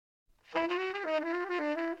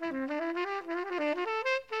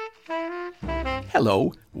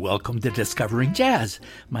Hello, welcome to Discovering Jazz.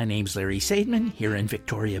 My name's Larry Seidman here in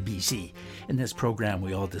Victoria, BC. In this program,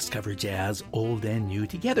 we all discover jazz, old and new,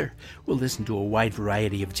 together. We'll listen to a wide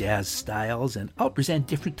variety of jazz styles, and I'll present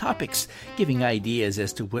different topics, giving ideas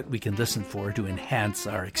as to what we can listen for to enhance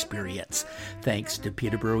our experience. Thanks to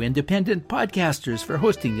Peterborough Independent Podcasters for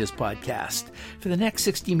hosting this podcast. For the next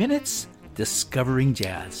 60 minutes, Discovering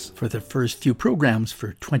Jazz. For the first few programs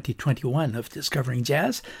for 2021 of Discovering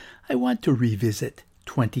Jazz, I want to revisit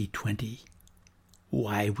 2020.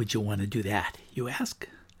 Why would you want to do that, you ask?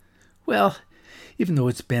 Well, even though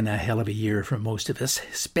it's been a hell of a year for most of us,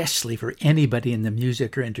 especially for anybody in the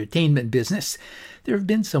music or entertainment business, there have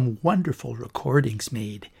been some wonderful recordings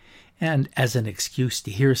made. And as an excuse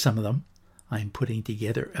to hear some of them, I'm putting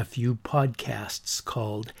together a few podcasts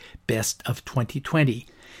called Best of 2020.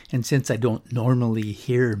 And since I don't normally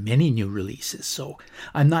hear many new releases, so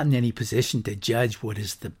I'm not in any position to judge what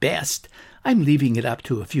is the best, I'm leaving it up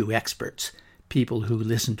to a few experts, people who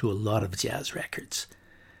listen to a lot of jazz records.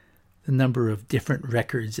 The number of different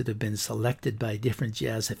records that have been selected by different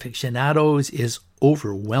jazz aficionados is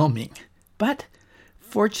overwhelming. But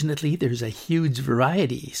fortunately, there's a huge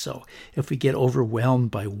variety, so if we get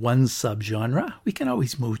overwhelmed by one subgenre, we can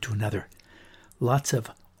always move to another. Lots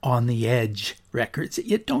of on-the-edge records that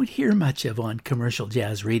you don't hear much of on commercial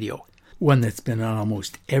jazz radio. One that's been on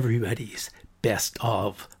almost everybody's best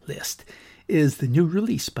of list is the new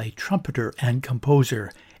release by trumpeter and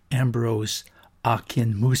composer Ambrose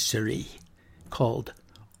Akinmusire, called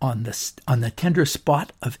On the Tender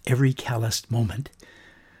Spot of Every Calloused Moment.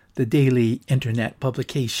 The daily internet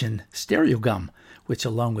publication Stereogum, which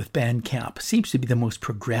along with Bandcamp seems to be the most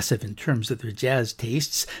progressive in terms of their jazz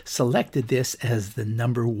tastes, selected this as the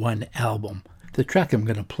 #1 album. The track I'm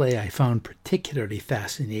going to play I found particularly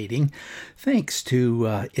fascinating thanks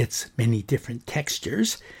to its many different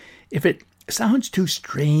textures. If it sounds too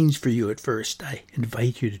strange for you at first, I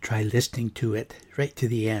invite you to try listening to it right to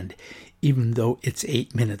the end, even though it's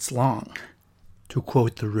 8 minutes long. To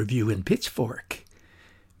quote the review in Pitchfork,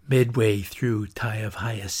 midway through Tie of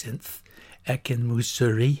Hyacinth,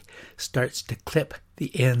 Akinmusire starts to clip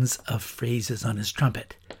the ends of phrases on his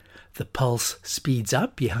trumpet. The pulse speeds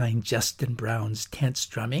up behind Justin Brown's tense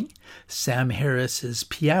strumming. Sam Harris's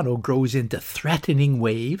piano grows into threatening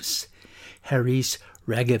waves. Haris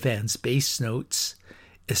Raghavan's bass notes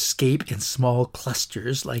escape in small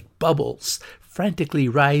clusters like bubbles, frantically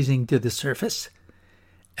rising to the surface.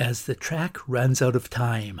 As the track runs out of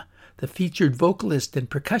time, the featured vocalist and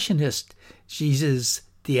percussionist Jesus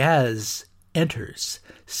Diaz enters,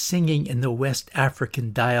 singing in the West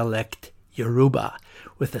African dialect Yoruba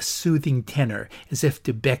with a soothing tenor as if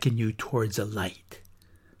to beckon you towards a light.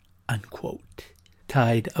 Unquote.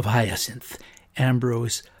 Tide of Hyacinth,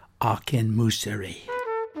 Ambrose Akinmusire.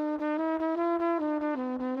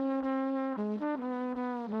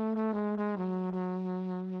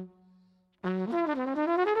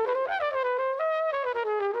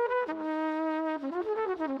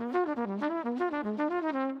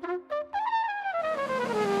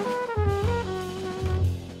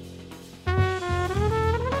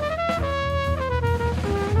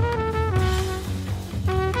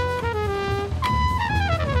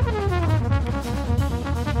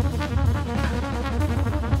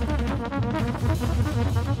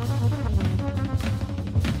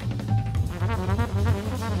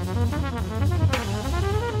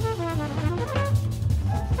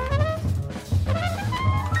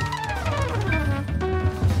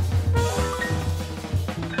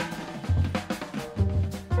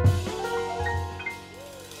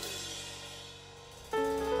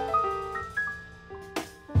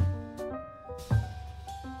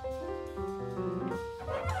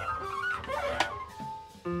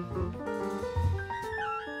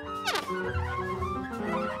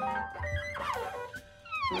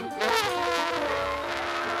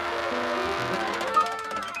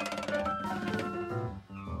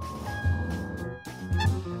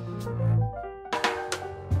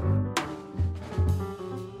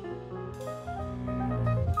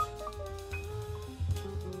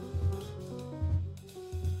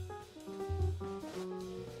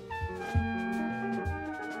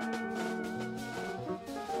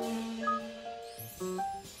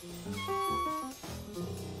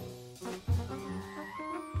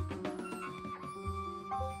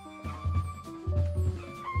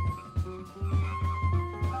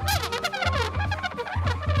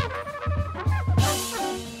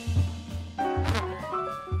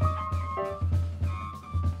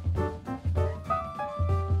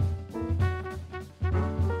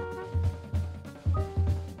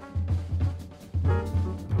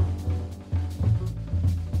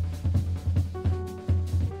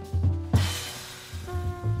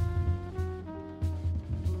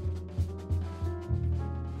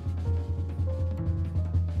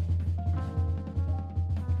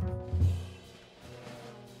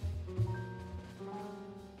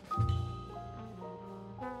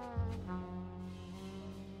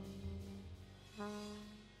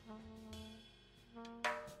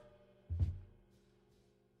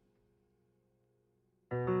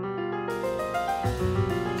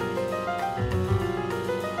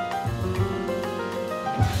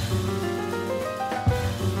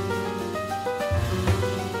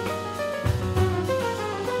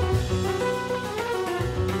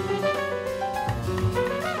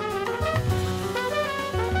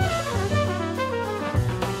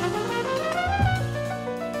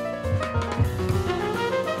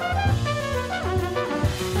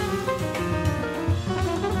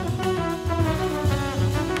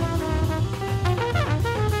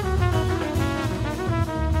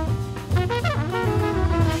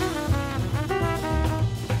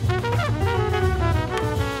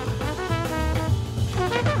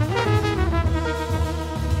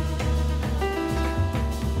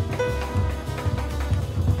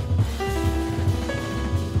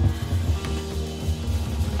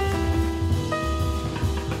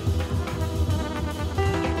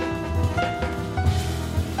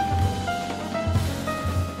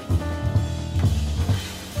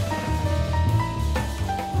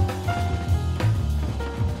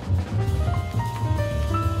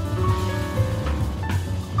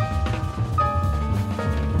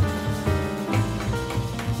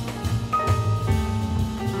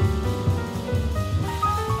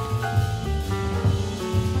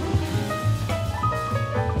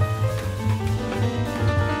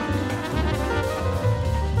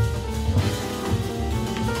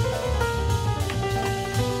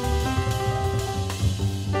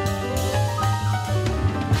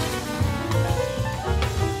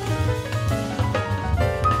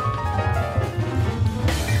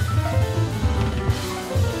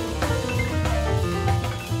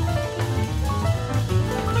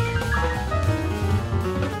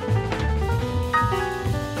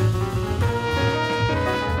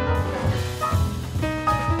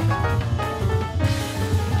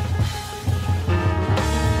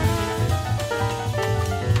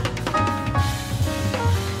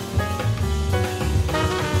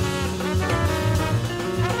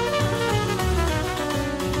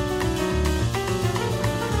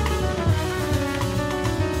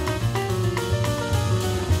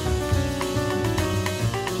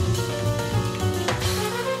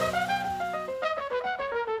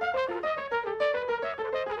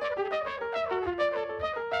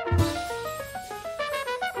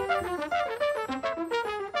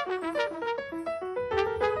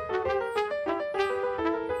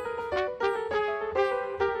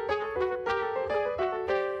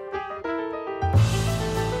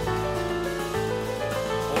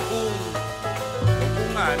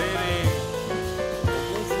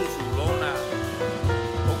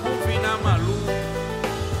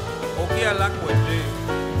 la kwete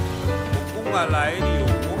okunga la eri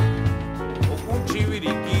oko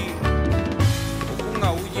okunchibiriki okunga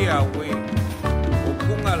uye awe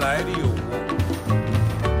okunga la eri oko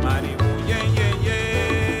maribo ye ye ye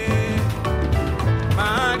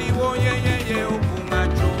maribo ye ye ye okunga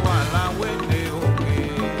choa la wende oke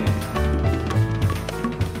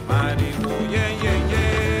maribo ye ye ye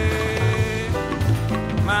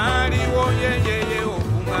maribo ye ye ye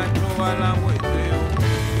okunga choa la wende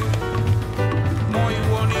oke moi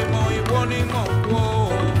woni mo wo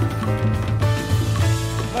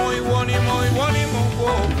moi woni mo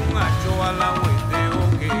wo okunga choa la wende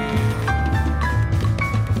oke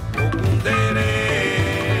okundere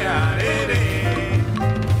arere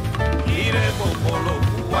ire bokolo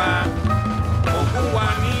kuwa okuwa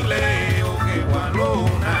nile oke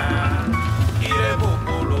walona ire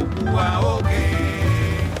bokolo kuwa oke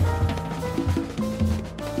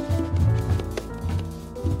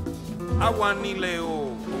awanile o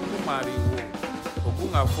okumariwo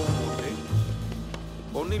okunga fongote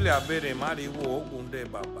onile abere mariwo okunde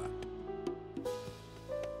baba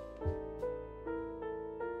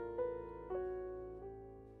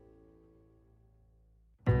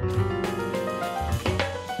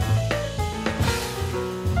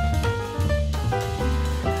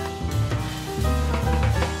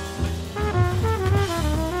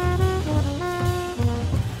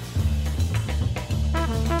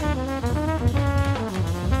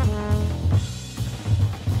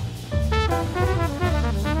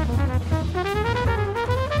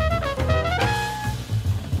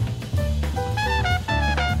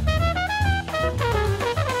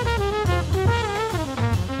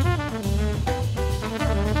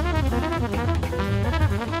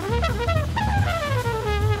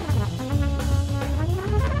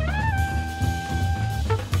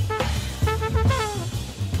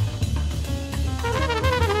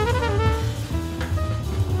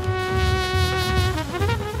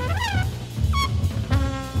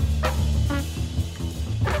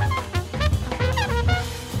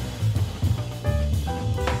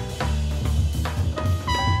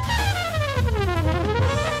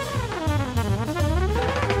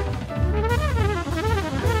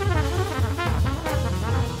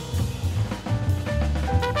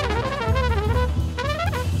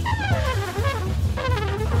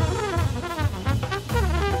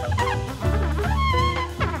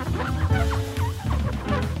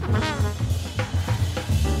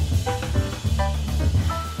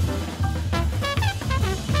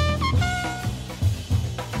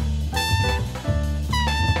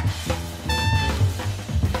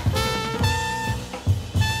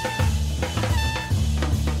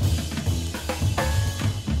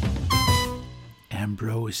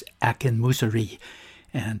Ambrose Akinmusire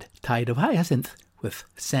and Tide of Hyacinth with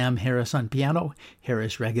Sam Harris on piano,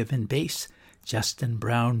 Harris Regevin bass, Justin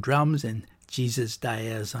Brown drums, and Jesus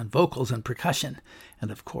Diaz on vocals and percussion, and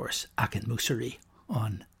of course Akinmusire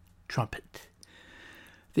on trumpet.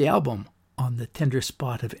 The album, On the Tender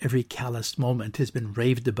Spot of Every Calloused Moment, has been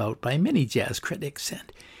raved about by many jazz critics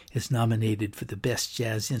and is nominated for the Best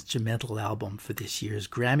Jazz Instrumental Album for this year's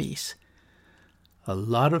Grammys. A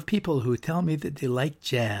lot of people who tell me that they like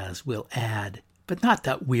jazz will add, but not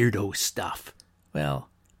that weirdo stuff. Well,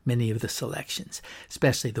 many of the selections,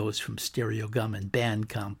 especially those from Stereogum and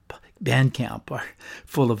Bandcamp, are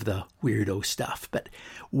full of the weirdo stuff. But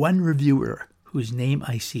one reviewer, whose name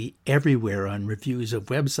I see everywhere on reviews of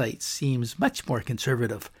websites, seems much more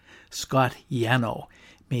conservative, Scott Yano,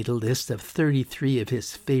 made a list of 33 of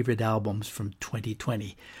his favorite albums from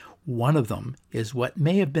 2020. One of them is what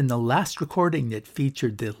may have been the last recording that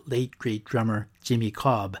featured the late great drummer Jimmy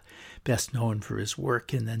Cobb, best known for his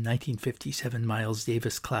work in the 1957 Miles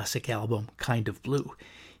Davis classic album Kind of Blue.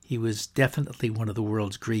 He was definitely one of the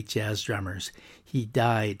world's great jazz drummers. He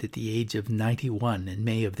died at the age of 91 in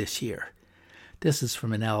May of this year. This is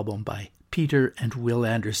from an album by Peter and Will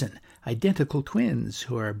Anderson, identical twins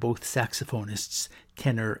who are both saxophonists,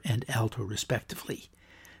 tenor and alto respectively.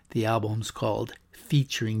 The album's called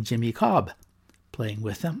Featuring Jimmy Cobb. Playing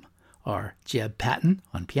with them are Jeb Patton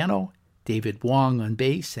on piano, David Wong on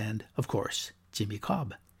bass, and, of course, Jimmy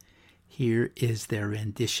Cobb. Here is their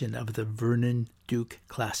rendition of the Vernon Duke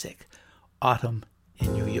classic, Autumn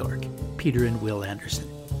in New York. Peter and Will Anderson.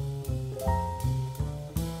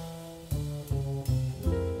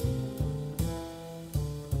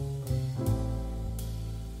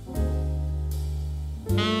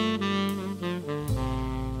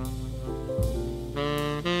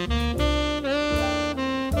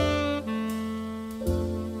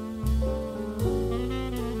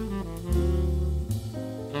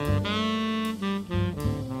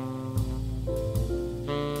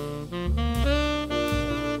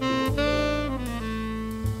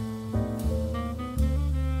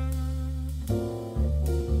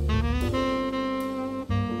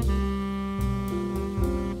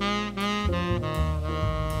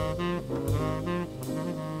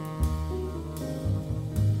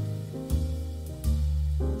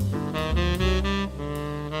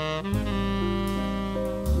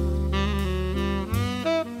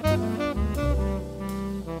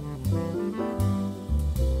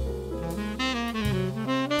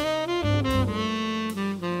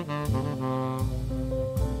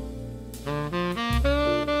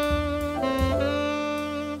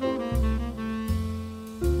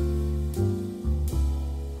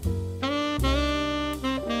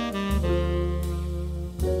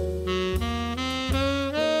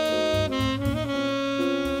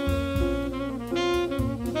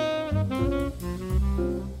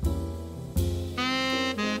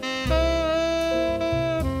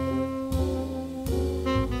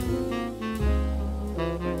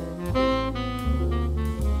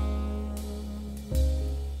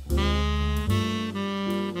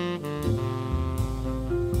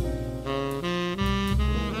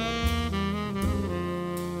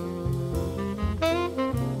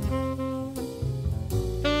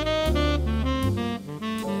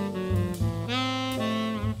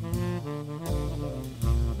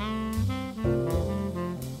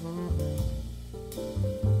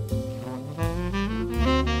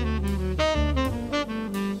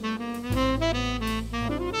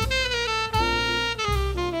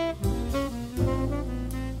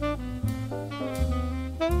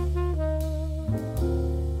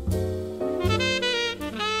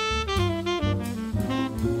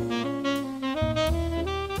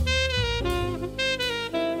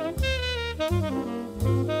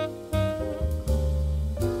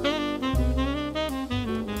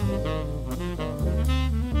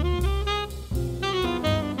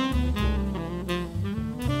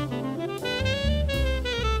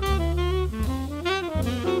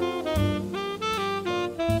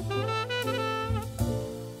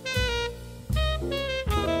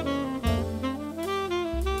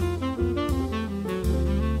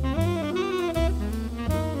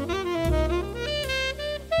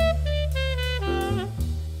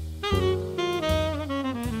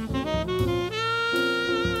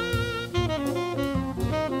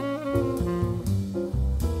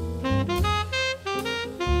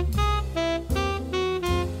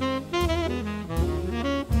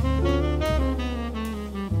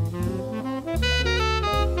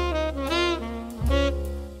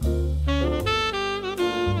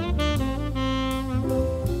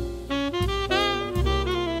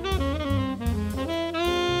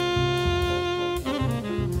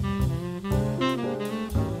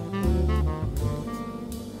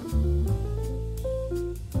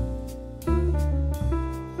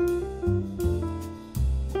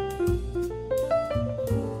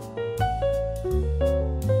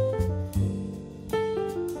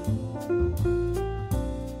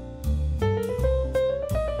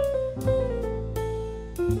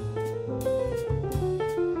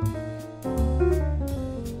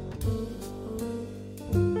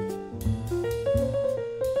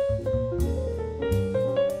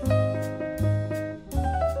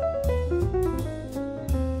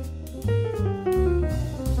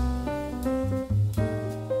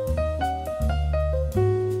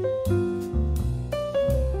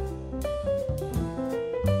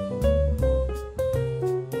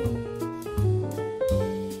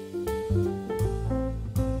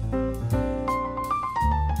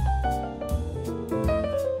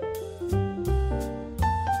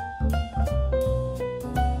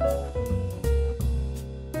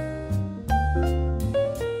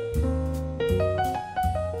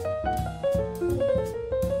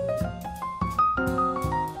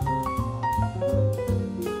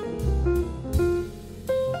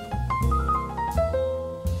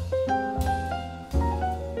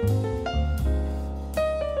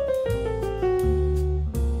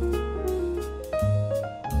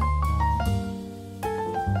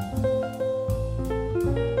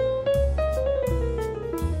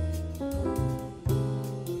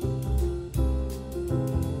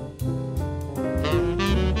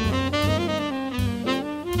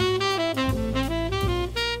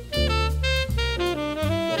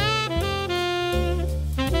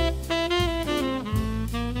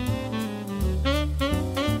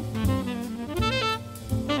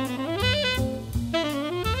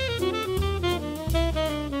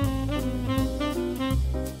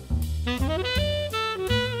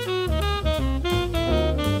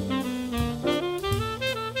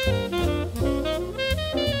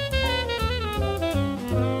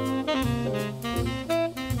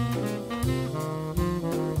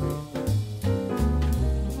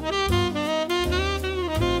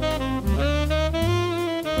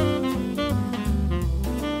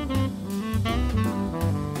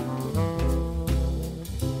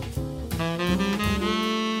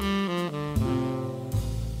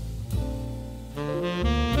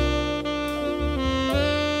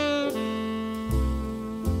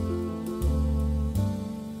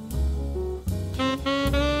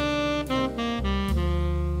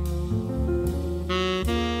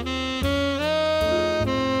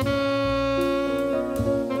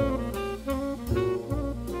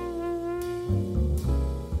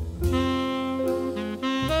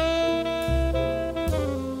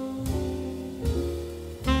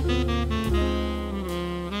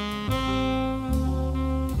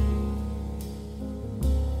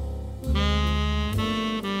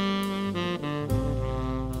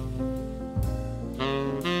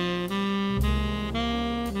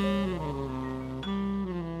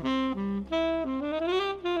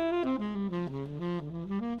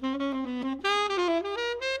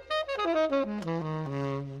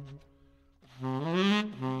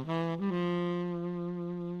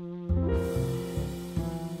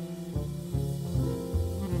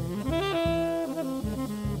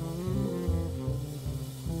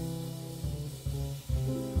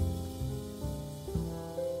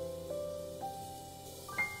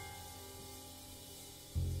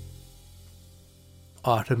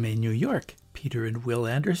 Autumn in New York, Peter and Will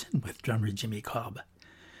Anderson with drummer Jimmy Cobb.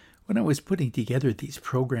 When I was putting together these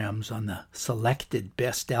programs on the selected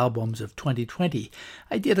best albums of 2020,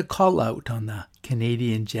 I did a call out on the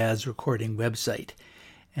Canadian Jazz Recording website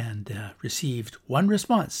and received one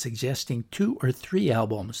response suggesting 2 or 3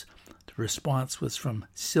 albums. The response was from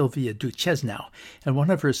Sylvia Duchesneau, and one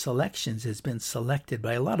of her selections has been selected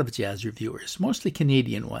by a lot of jazz reviewers, mostly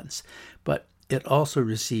Canadian ones, but it also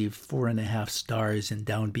received 4.5 stars in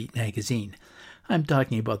Downbeat magazine. I'm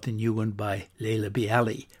talking about the new one by Leila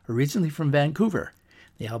Bialy, originally from Vancouver.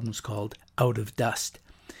 The album's called Out of Dust.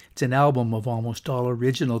 It's an album of almost all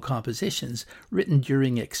original compositions written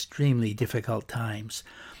during extremely difficult times.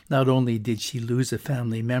 Not only did she lose a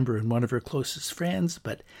family member and one of her closest friends,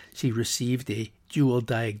 but she received a dual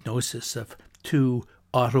diagnosis of 2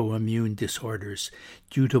 autoimmune disorders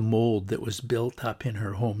due to mold that was built up in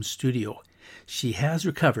her home studio. She has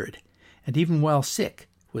recovered, and even while sick,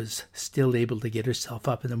 was still able to get herself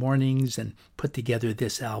up in the mornings and put together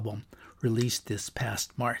this album, released this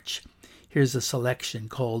past March. Here's a selection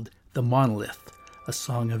called The Monolith, a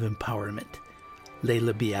song of empowerment.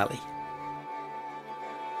 Leila Bialy.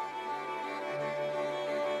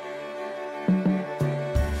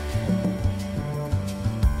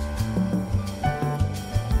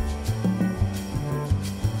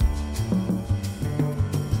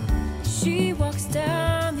 She walks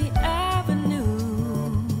down the avenue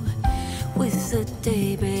with the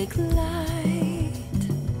daybreak light.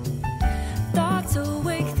 Thoughts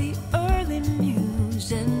awake the early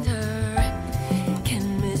muse, and her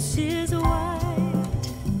canvas is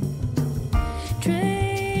white.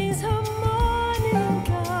 Trains her morning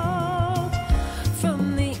gown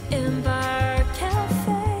from the Empire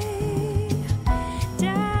Cafe.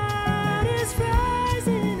 Dad is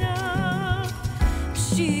rising up.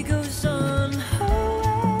 She goes on her way.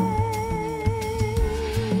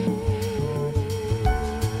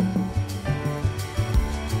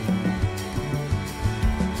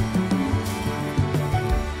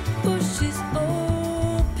 Pushes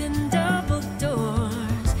open double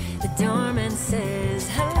doors. The doorman says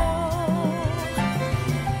hello.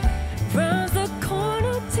 Rounds the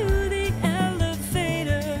corner to the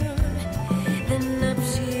elevator. Then up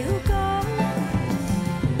she'll go.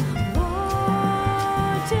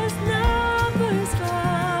 Watches numbers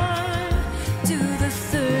climb to the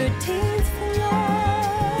 13th floor.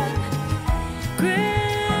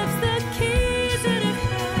 Grips the keys in her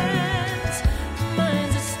hands.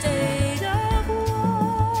 Mind's a state of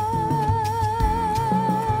war.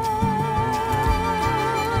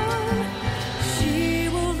 She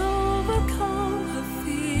will overcome her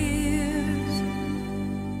fears.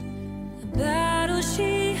 A battle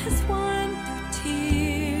she has won through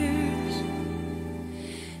tears.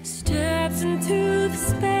 Steps into the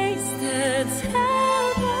space that's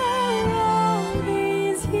held her all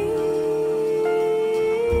these years.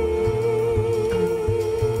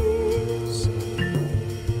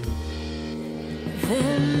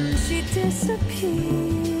 Then she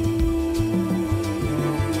disappears.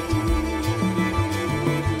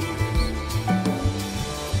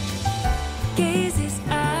 Gazes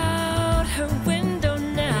out her window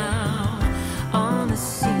now on the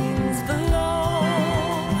scenes below.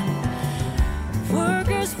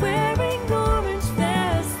 Workers wearing orange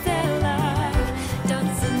vests, their life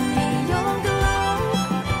dots of neon glow.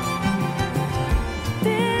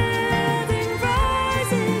 Building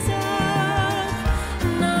rises up,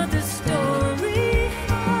 another story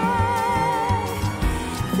high.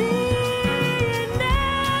 The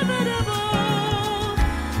inevitable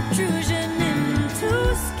intrusion into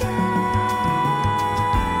sky.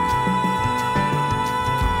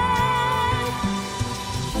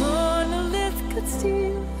 Monolith could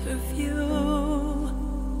steal her view.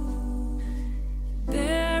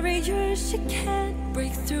 Barriers she can't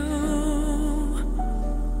break through.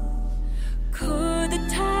 Could the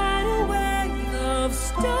tidal wave of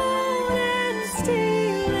stone and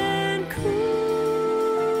steel and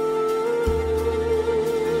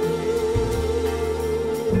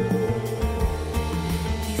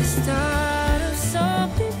be the start of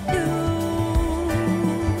something new?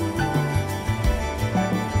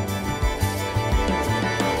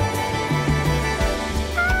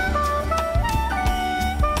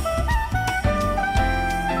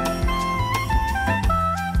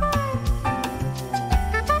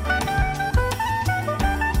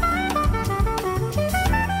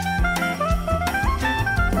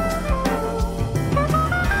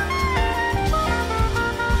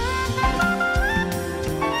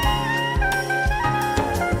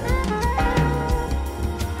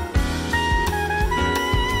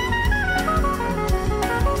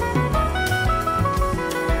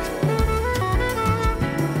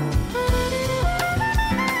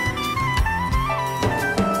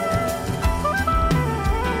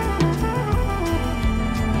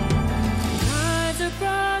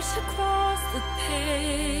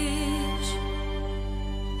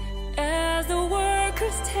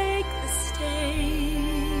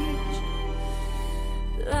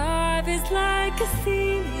 is like a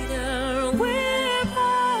theater where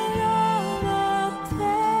I all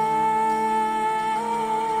play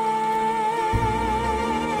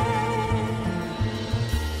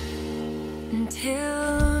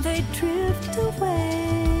until they drift away.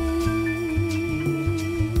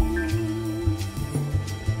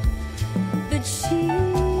 But she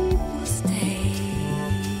will stay.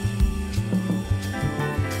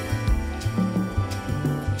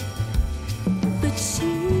 But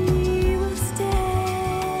she will stay.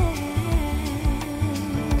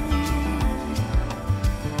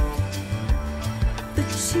 But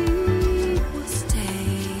she will stay.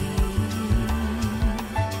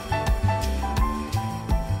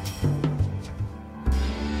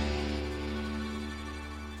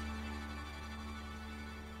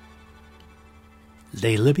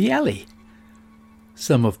 Leila Bialy.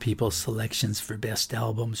 Some of people's selections for best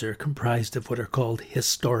albums are comprised of what are called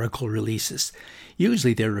historical releases.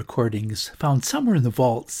 Usually they're recordings found somewhere in the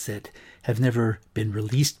vaults that have never been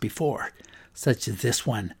released before, such as this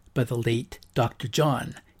one by the late Dr.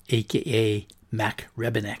 John, aka Mac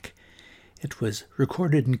Rebennack. It was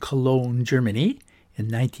recorded in Cologne, Germany in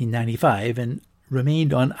 1995 and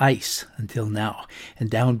remained on ice until now,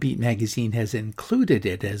 and Downbeat magazine has included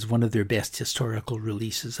it as one of their best historical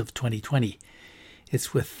releases of 2020.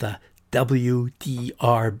 It's with the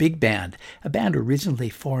WDR Big Band, a band originally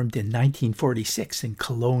formed in 1946 in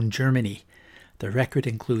Cologne, Germany. The record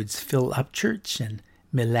includes Phil Upchurch and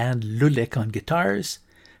Milan Lulick on guitars,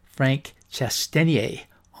 Frank Chastenier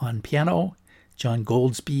on piano, John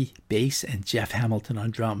Goldsby bass, and Jeff Hamilton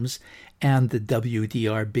on drums, and the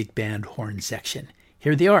WDR Big Band horn section.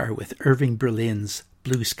 Here they are with Irving Berlin's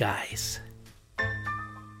Blue Skies.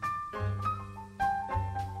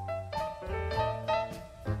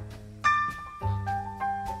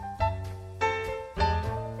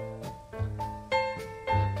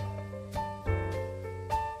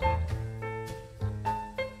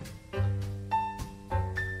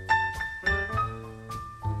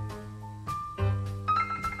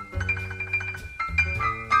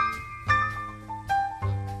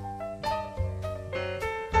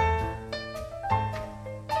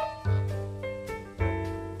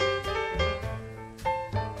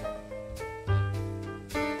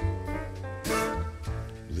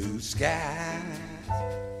 Skies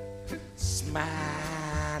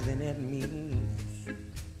smiling at me,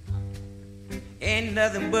 ain't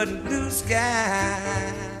nothing but blue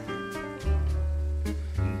sky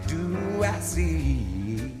do I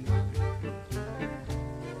see.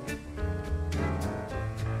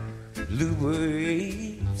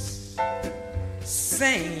 Bluebirds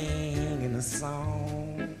singing a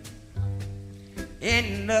song,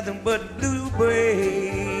 ain't nothing but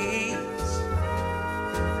bluebirds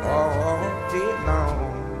all day long.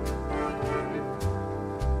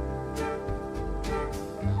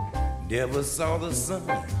 Never saw the sun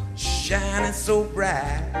shining so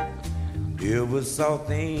bright, never saw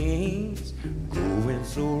things growing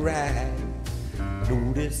so right.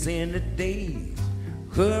 Noticing the days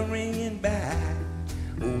hurrying by,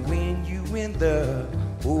 when you in the,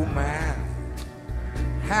 oh my,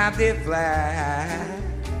 how they fly.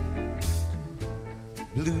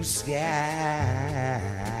 Blue skies,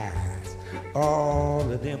 all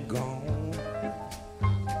of them gone.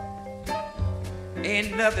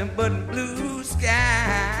 Ain't nothing but blue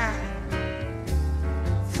sky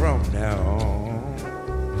from now on.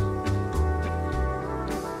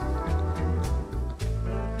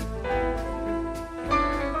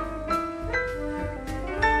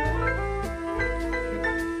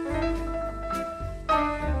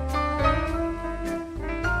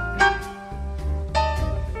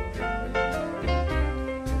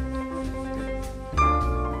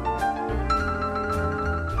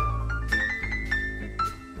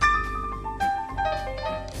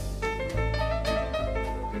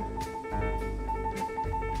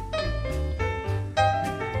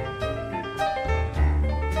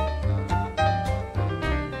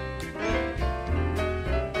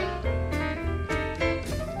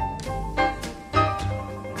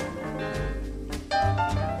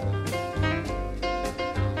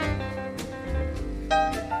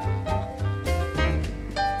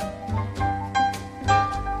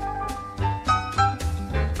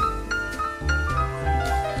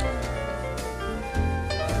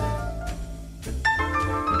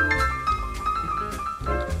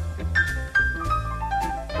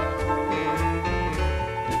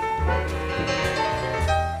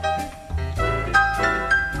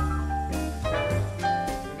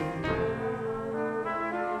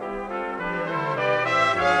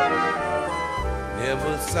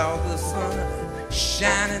 Never saw the sun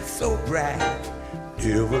shining so bright,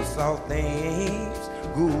 Never saw things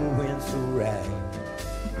going so right.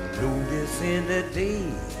 Noticing the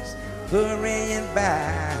days hurrying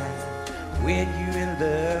by. When you in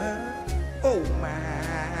love, oh my,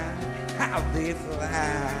 how they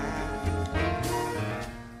fly.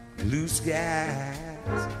 Blue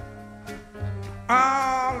skies,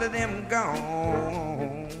 all of them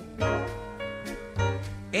gone.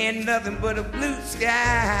 Ain't nothing but a blue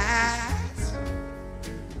skies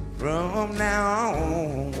from now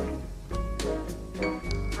on.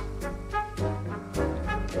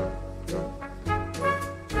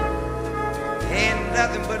 Ain't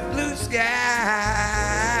nothing but blue skies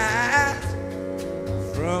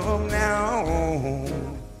from now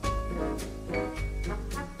on.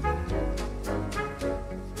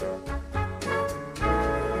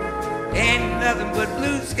 Ain't nothing but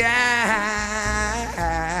blue skies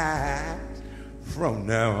from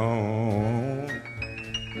now on.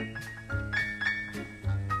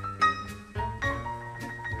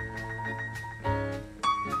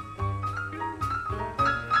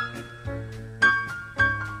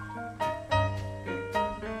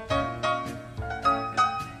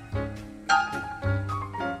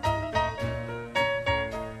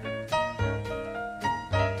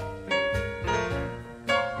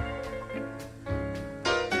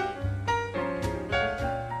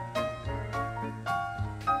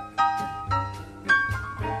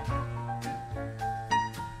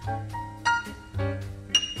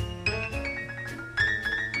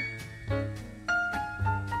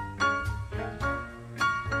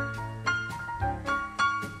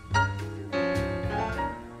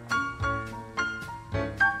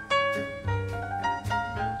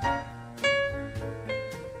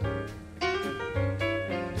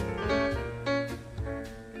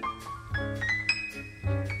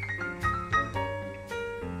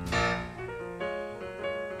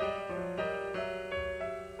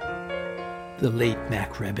 The late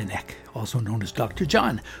Mac Rebennack, also known as Dr.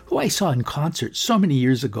 John, who I saw in concert so many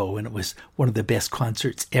years ago, and it was one of the best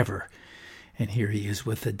concerts ever. And here he is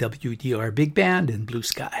with the WDR Big Band and Blue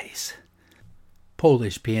Skies.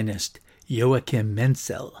 Polish pianist Joachim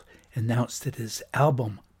Menzel announced that his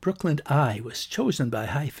album Brooklyn Eye was chosen by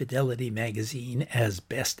High Fidelity magazine as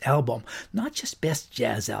Best Album, not just Best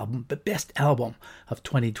Jazz Album, but Best Album of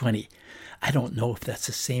 2020. I don't know if that's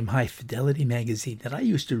the same High Fidelity magazine that I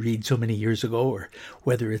used to read so many years ago, or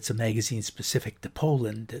whether it's a magazine specific to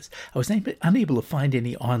Poland, as I was unable to find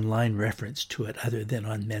any online reference to it other than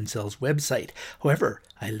on Menzel's website. However,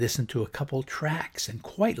 I listened to a couple tracks and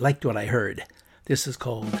quite liked what I heard. This is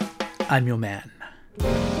called I'm Your Man.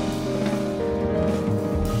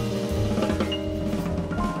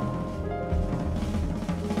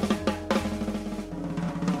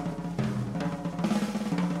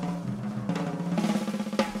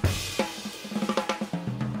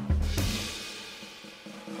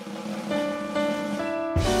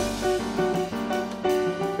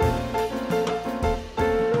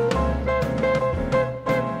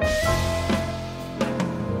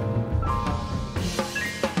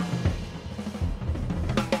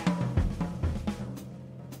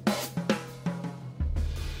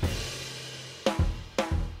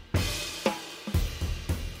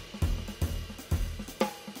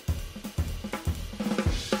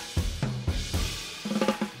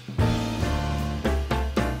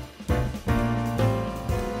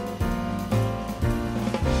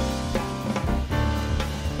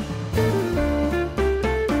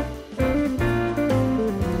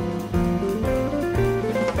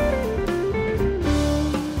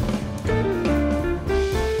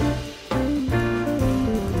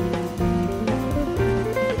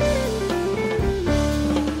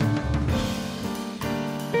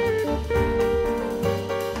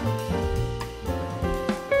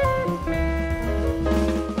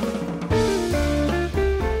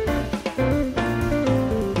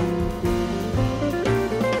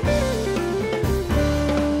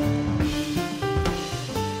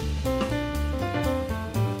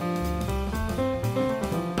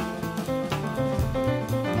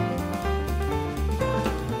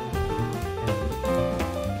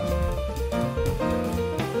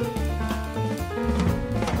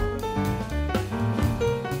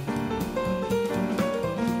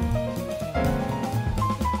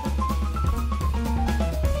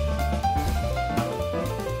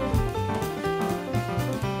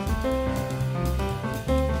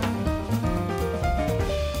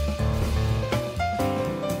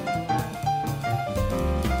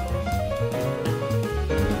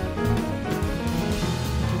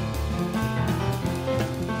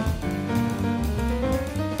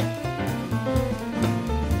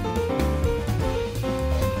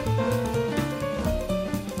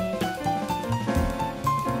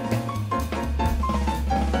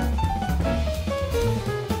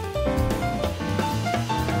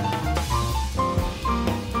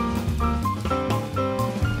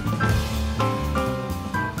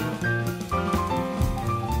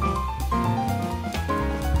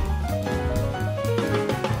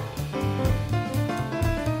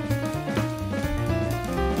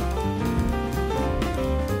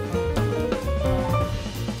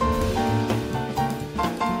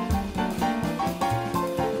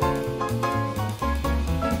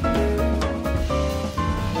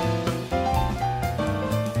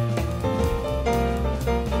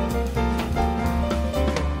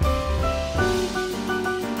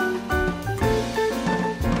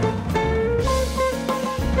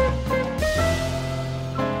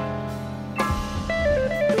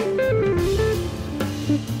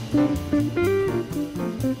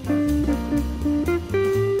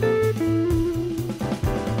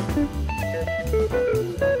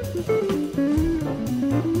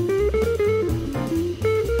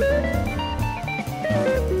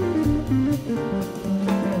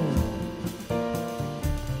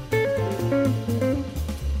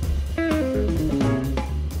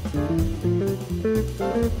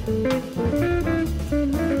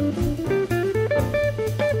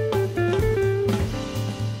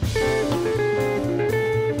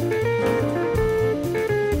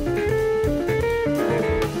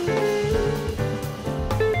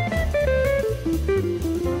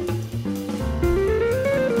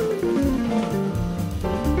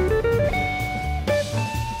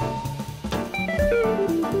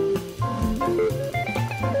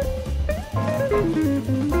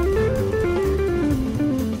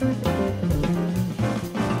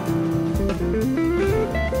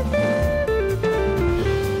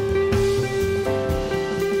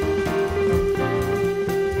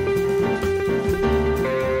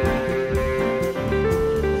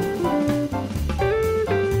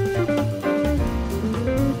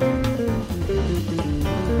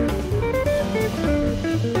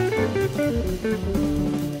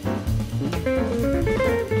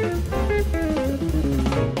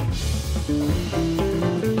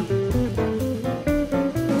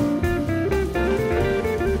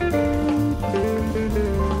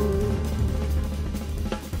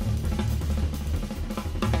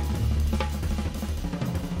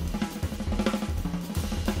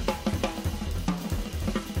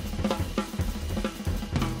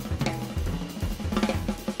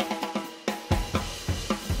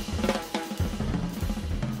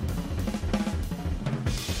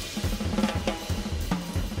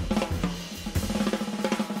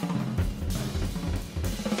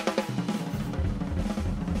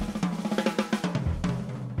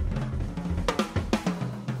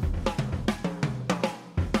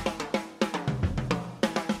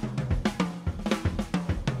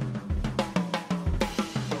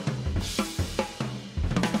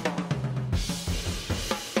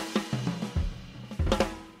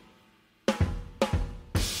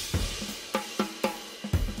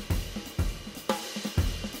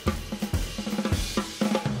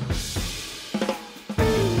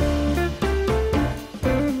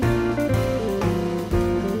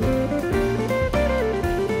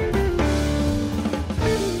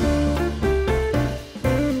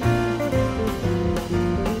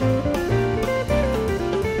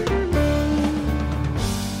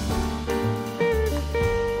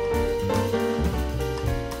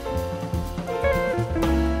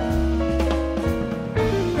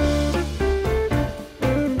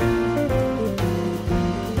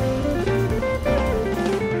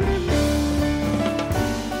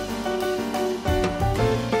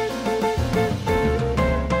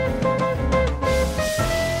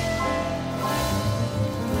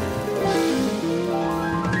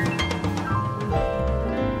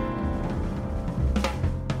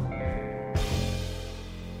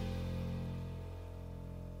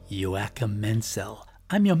 Joachim Menzel,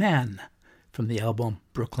 I'm Your Man, from the album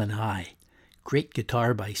Brooklyn High. Great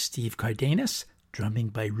guitar by Steve Cardenas, drumming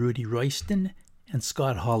by Rudy Royston, and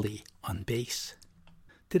Scott Hawley on bass.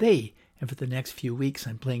 Today, and for the next few weeks,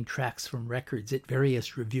 I'm playing tracks from records that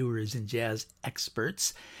various reviewers and jazz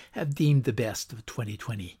experts have deemed the best of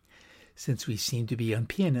 2020. Since we seem to be on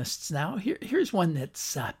pianists now, here's one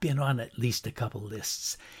that's been on at least a couple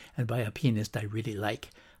lists, and by a pianist I really like.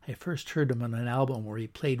 I first heard him on an album where he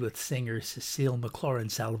played with singer Cecile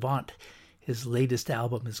McLaurin-Salvant. His latest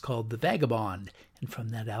album is called The Vagabond, and from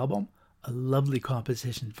that album, a lovely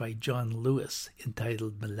composition by John Lewis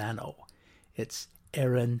entitled Milano. It's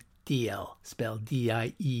Aaron Diehl, spelled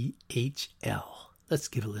D-I-E-H-L. Let's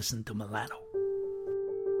give a listen to Milano.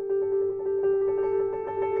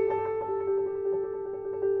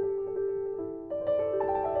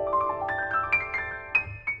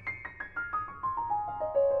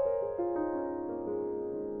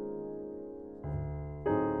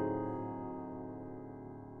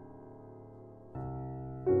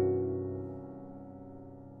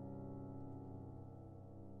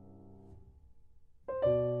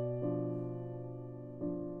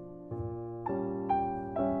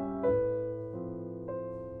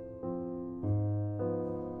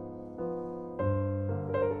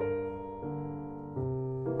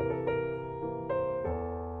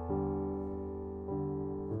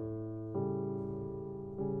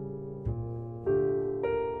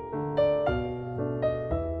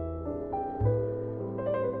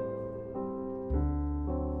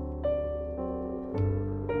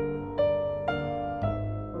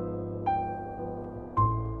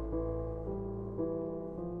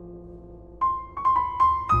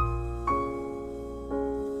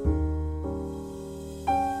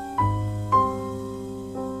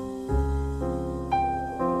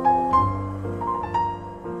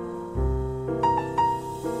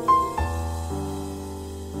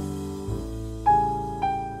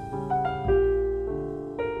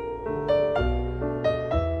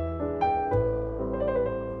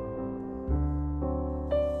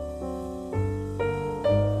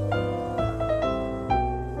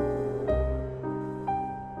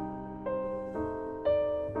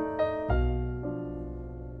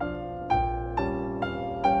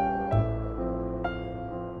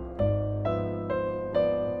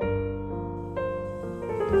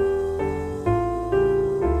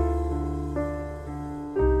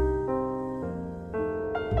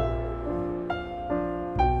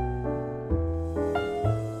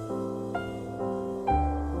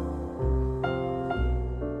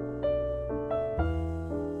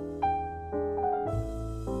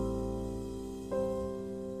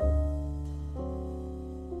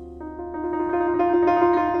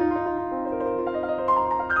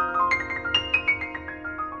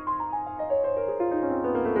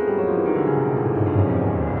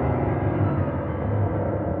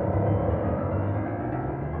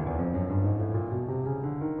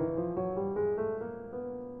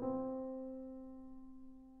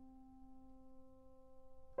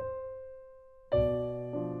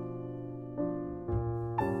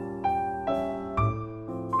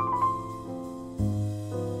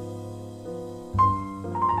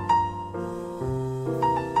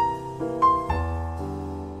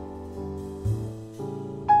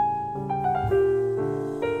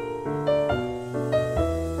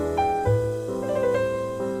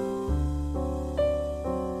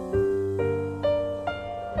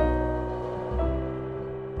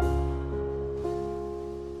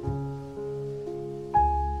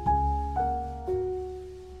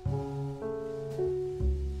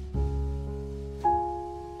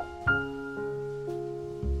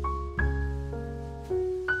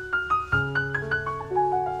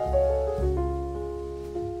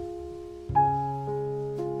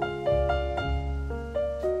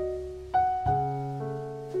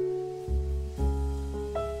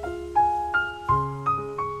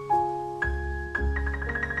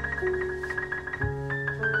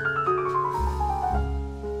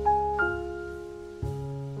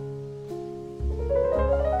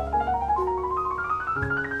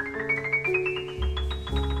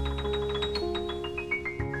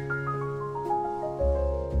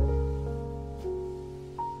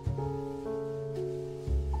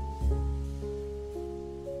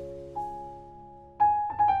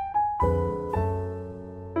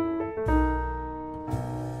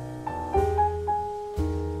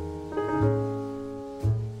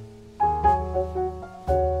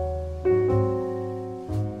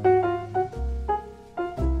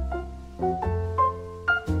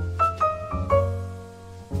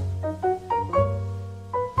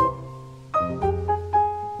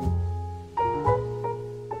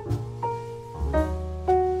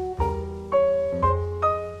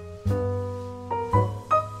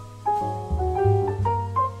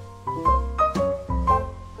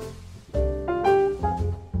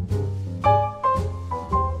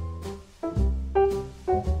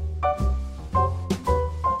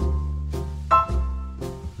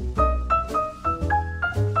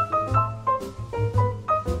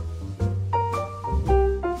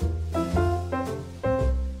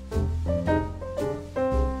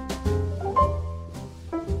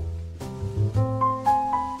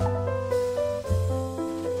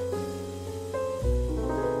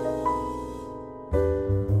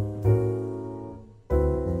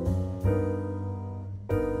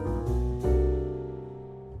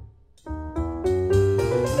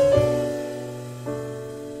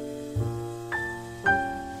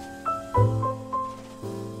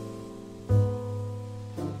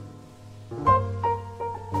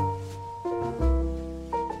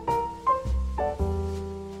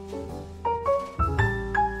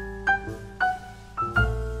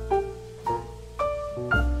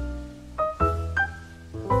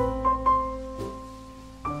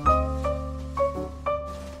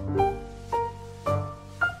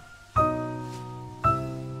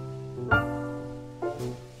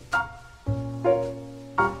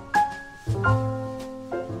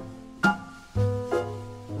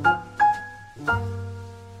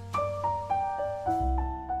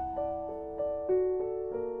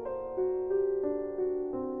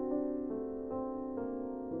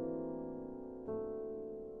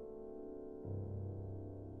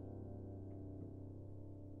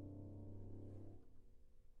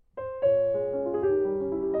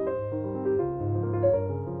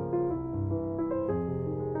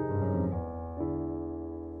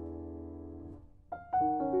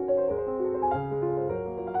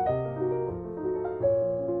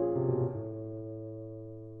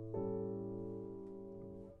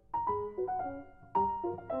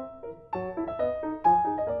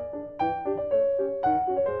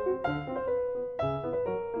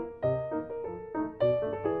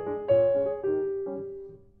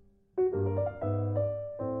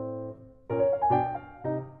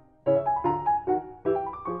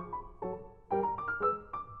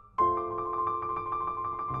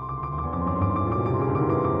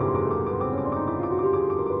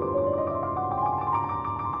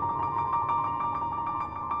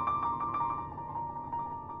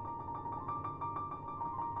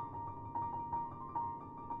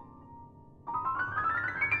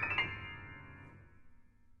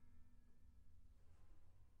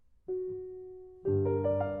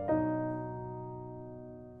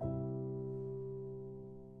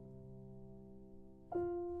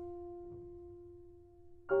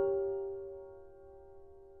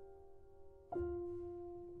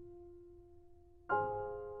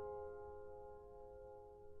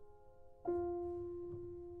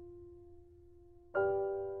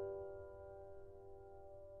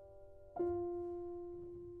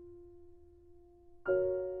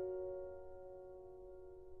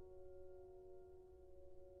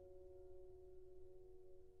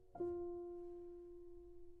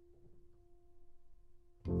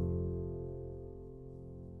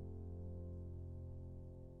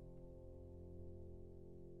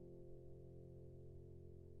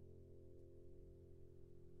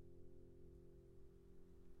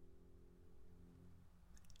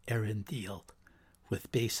 Arundel,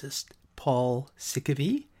 with bassist Paul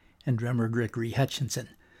Sicovy and drummer Gregory Hutchinson.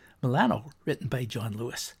 Milano, written by John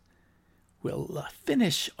Lewis. We'll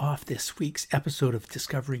finish off this week's episode of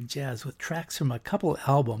Discovering Jazz with tracks from a couple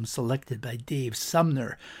albums selected by Dave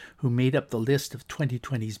Sumner, who made up the list of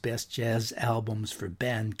 2020's best jazz albums for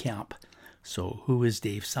Bandcamp. So who is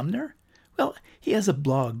Dave Sumner? Well, he has a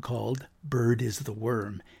blog called Bird is the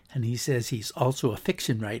Worm, and he says he's also a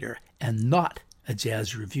fiction writer and not a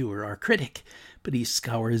jazz reviewer or critic, but he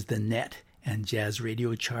scours the net and jazz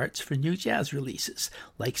radio charts for new jazz releases,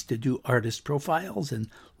 likes to do artist profiles, and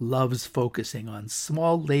loves focusing on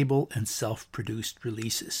small label and self-produced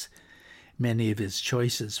releases. Many of his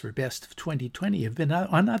choices for Best of 2020 have been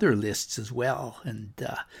on other lists as well, and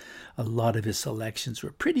a lot of his selections were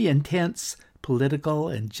pretty intense, political,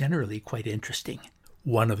 and generally quite interesting.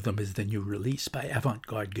 One of them is the new release by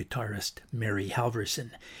avant-garde guitarist Mary Halverson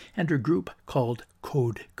and her group called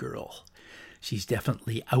Code Girl. She's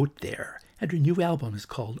definitely out there, and her new album is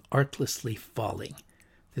called Artlessly Falling.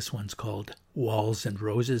 This one's called Walls and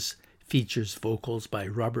Roses, features vocals by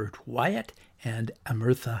Robert Wyatt and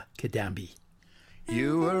Amrutha Kadambi.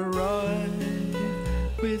 You arrive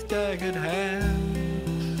with daggered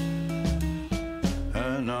hands,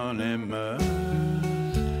 anonymous,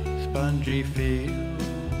 spongy fields,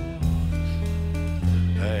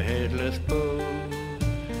 a headless bull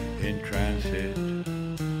in transit,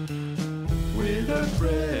 with a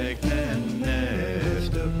pregnant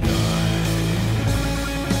nest of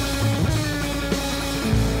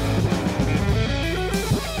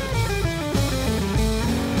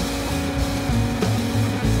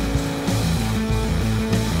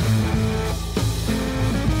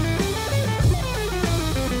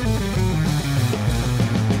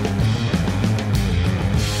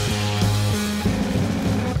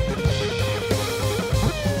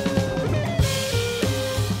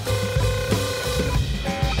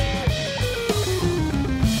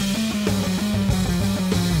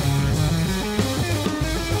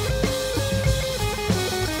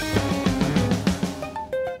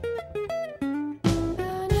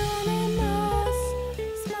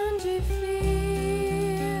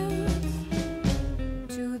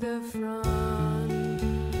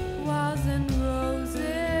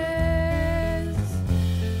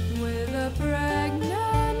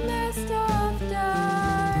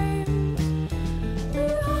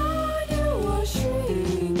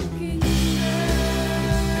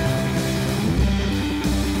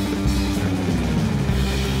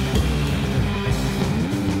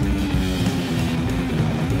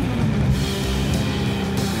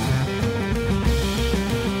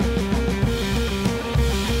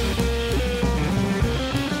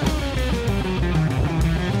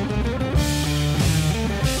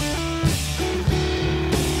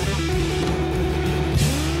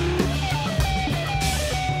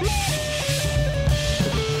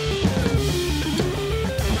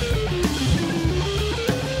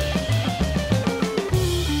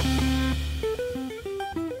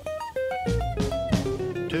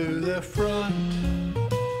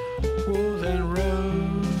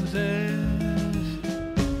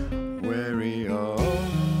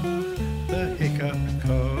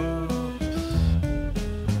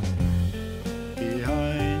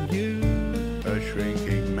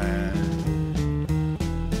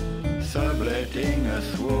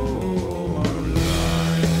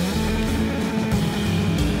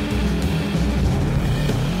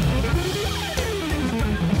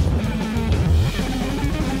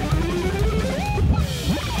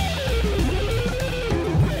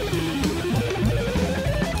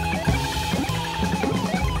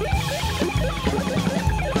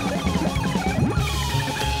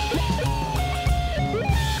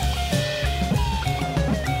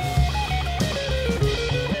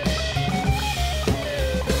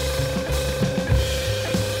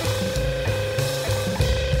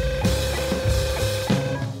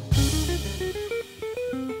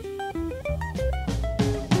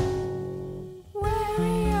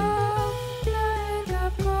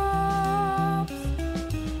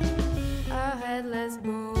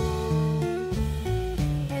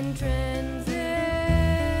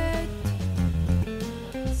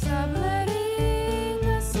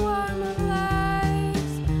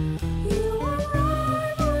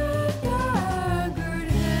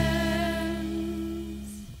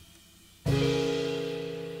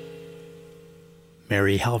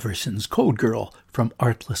Mary Halverson's Code Girl from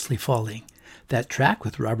Artlessly Falling. That track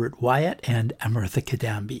with Robert Wyatt and Amrutha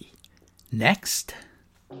Kadambi. Next.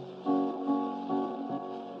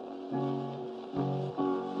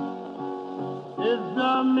 It's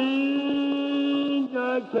the mean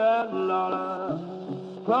Jack Carolina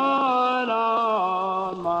calling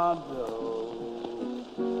on my door.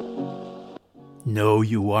 No,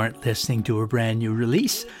 you aren't listening to a brand new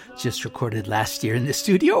release, just recorded last year in the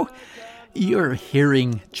studio. You're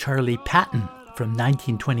hearing Charlie Patton from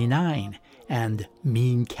 1929 and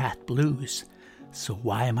Mean Cat Blues. So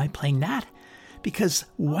why am I playing that? Because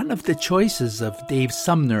one of the choices of Dave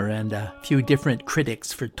Sumner and a few different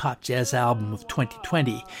critics for Top Jazz Album of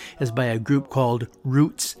 2020 is by a group called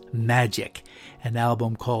Roots Magic, an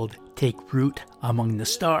album called Take Root Among the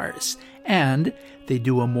Stars. And they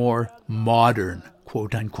do a more modern,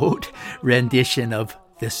 quote-unquote, rendition of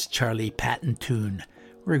this Charlie Patton tune.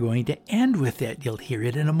 We're going to end with it. You'll hear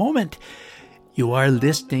it in a moment. You are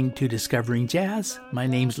listening to Discovering Jazz. My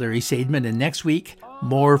name's Larry Seidman, and next week,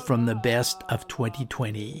 more from the best of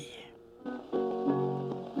 2020.